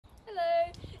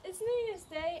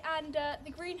and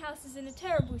the greenhouse is in a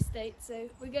terrible state, so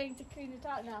we're going to clean it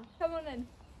out now. Come on in.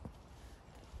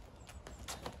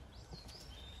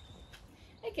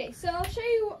 Okay, so I'll show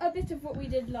you a bit of what we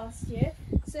did last year.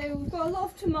 So we've got a lot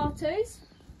of tomatoes.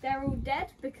 They're all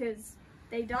dead because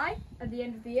they die at the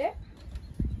end of the year.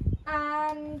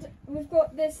 And we've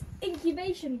got this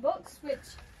incubation box, which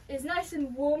is nice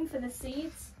and warm for the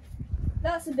seeds.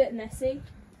 That's a bit messy.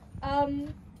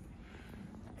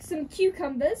 Some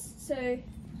cucumbers, so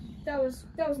that was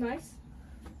nice.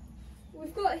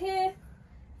 We've got here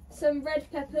some red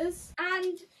peppers, and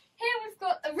here we've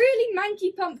got a really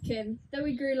manky pumpkin that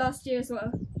we grew last year as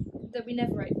well, that we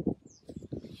never ate.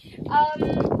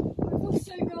 We've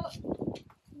also got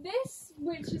this,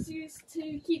 which is used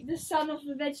to keep the sun off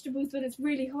the vegetables when it's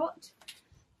really hot,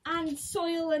 and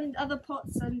soil and other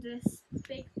pots and this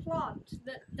big plant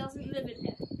that doesn't live in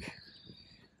here.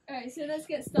 Alright, so let's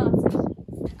get started.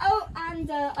 Oh, and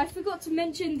I forgot to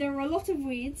mention there are a lot of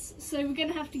weeds, so we're going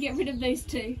to have to get rid of those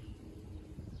too.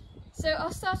 So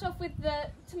I'll start off with the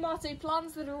tomato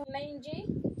plants that are all mangy.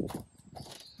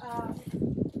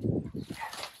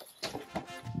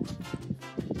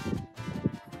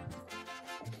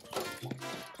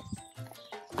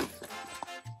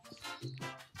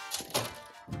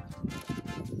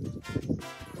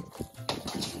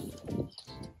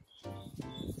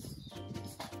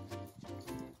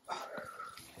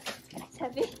 It's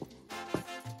heavy.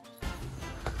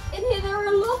 In here there are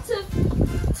a lot of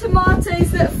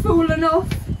tomatoes that have fallen off,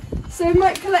 so we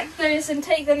might collect those and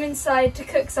take them inside to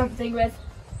cook something with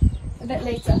a bit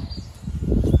later.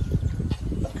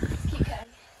 Keep going.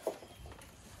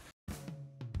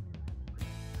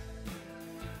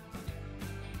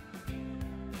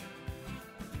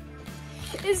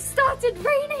 It started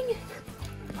raining!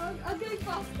 I'll go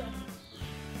faster.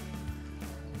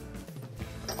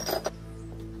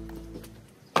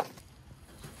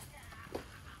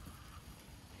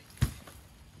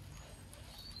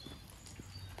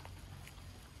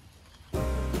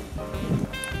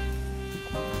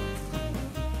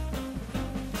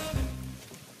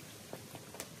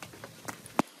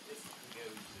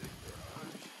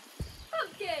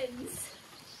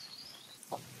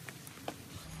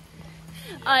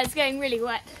 Oh, it's getting really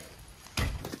wet.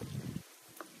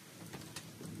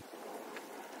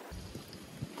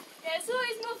 Yeah, it's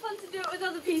always more fun to do it with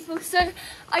other people, so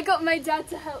I got my dad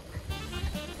to help.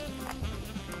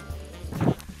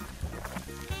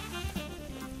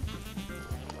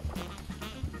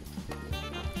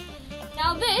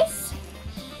 Now this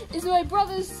is my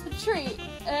brother's tree.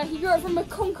 He grew it from a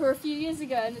conker a few years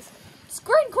ago, and it's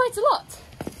grown quite a lot.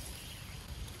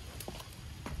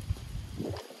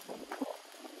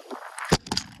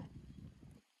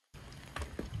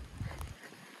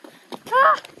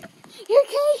 Ah! You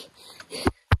okay?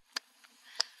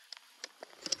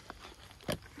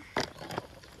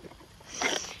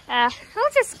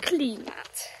 I'll just clean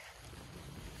that.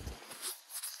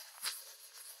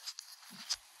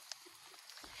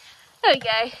 There we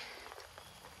go.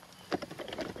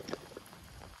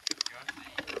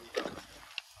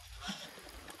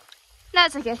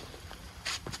 That's okay.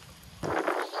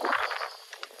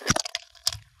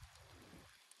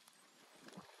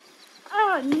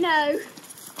 Oh no!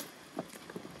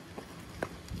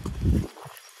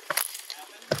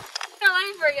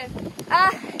 Over again.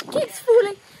 Keeps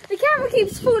falling. The camera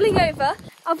keeps falling over.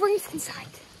 I'll bring it inside.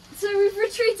 So we've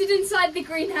retreated inside the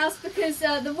greenhouse because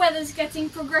the weather's getting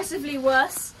progressively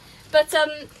worse. But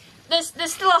there's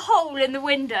still a hole in the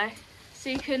window, so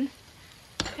you can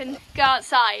go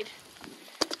outside.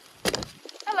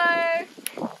 Hello.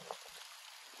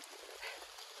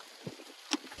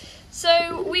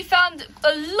 So we found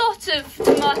a lot of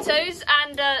tomatoes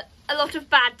and a lot of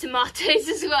bad tomatoes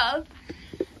as well.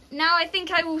 Now I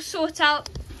think I will sort out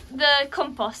the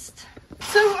compost.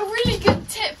 So a really good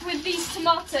tip with these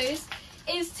tomatoes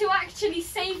is to actually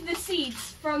save the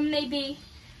seeds from maybe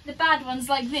the bad ones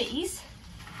like these.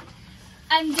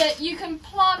 And you can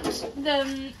plant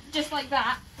them just like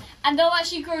that, and they'll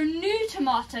actually grow new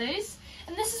tomatoes.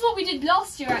 And this is what we did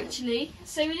last year actually,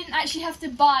 so we didn't actually have to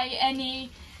buy any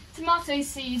tomato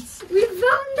seeds. We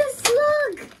found a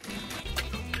slug!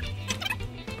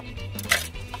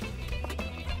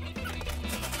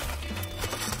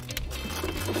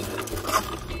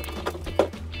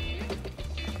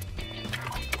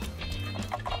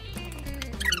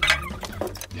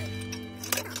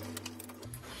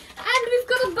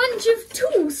 Of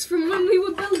tools from when we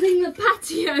were building the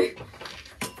patio.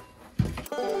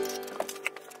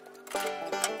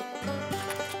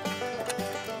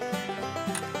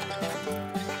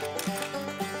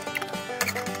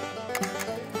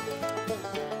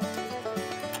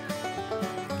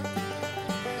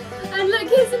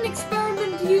 look, here's an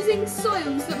experiment using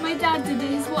soils that my dad did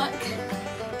in his work.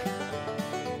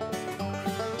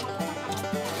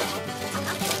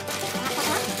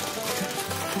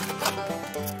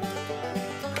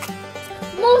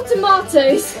 More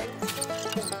tomatoes!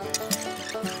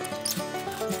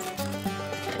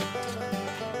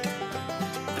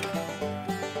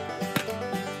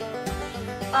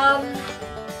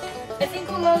 I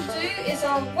think all I'll do is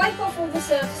I'll wipe off all the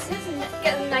surfaces and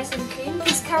get them nice and clean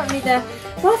because currently they're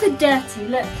rather dirty,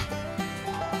 look.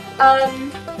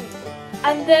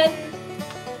 And then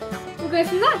we'll go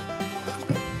from there.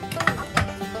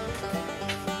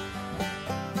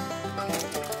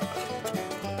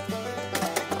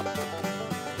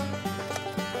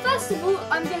 First of all,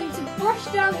 I'm going to brush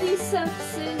down these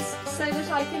surfaces so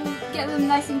that I can get them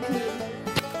nice and clean.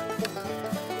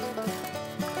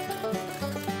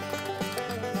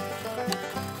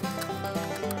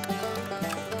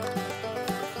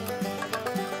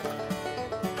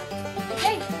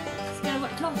 Okay, let's get a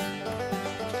wet cloth.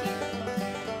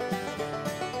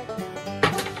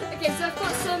 Okay, so I've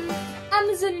got some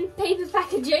Amazon paper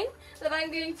packaging that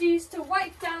I'm going to use to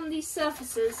wipe down these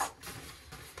surfaces.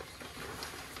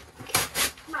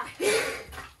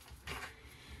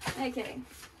 Okay,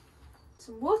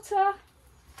 some water.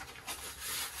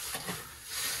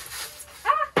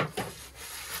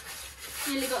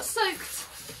 Nearly got soaked.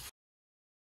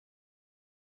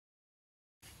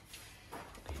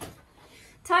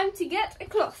 Time to get a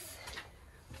cloth.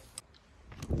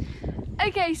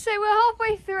 Okay, so we're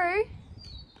halfway through,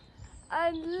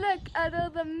 and look at all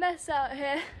the mess out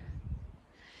here.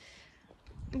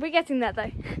 We're getting there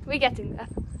though, we're getting there.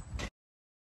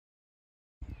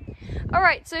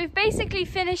 Alright, so we've basically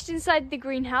finished inside the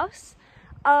greenhouse,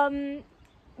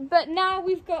 but now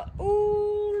we've got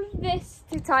all this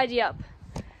to tidy up.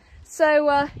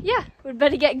 So yeah, we'd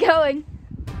better get going.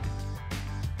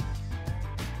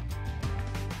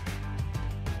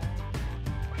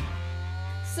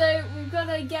 So we've got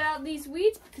to get out these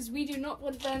weeds because we do not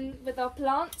want them with our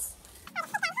plants.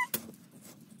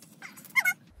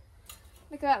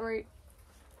 Look at that root.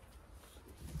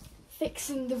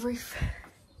 Fixing the roof.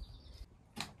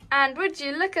 And would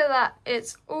you look at that,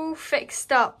 it's all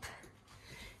fixed up.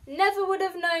 Never would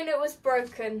have known it was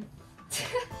broken.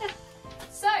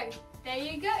 So, there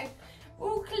you go.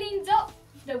 All cleaned up,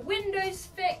 the windows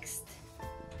fixed.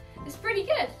 It's pretty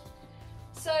good.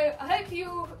 So, I hope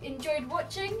you enjoyed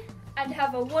watching and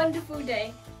have a wonderful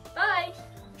day. Bye!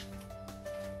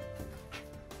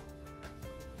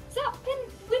 Is that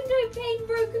window pane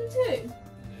broken too?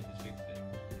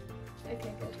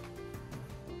 Okay, good.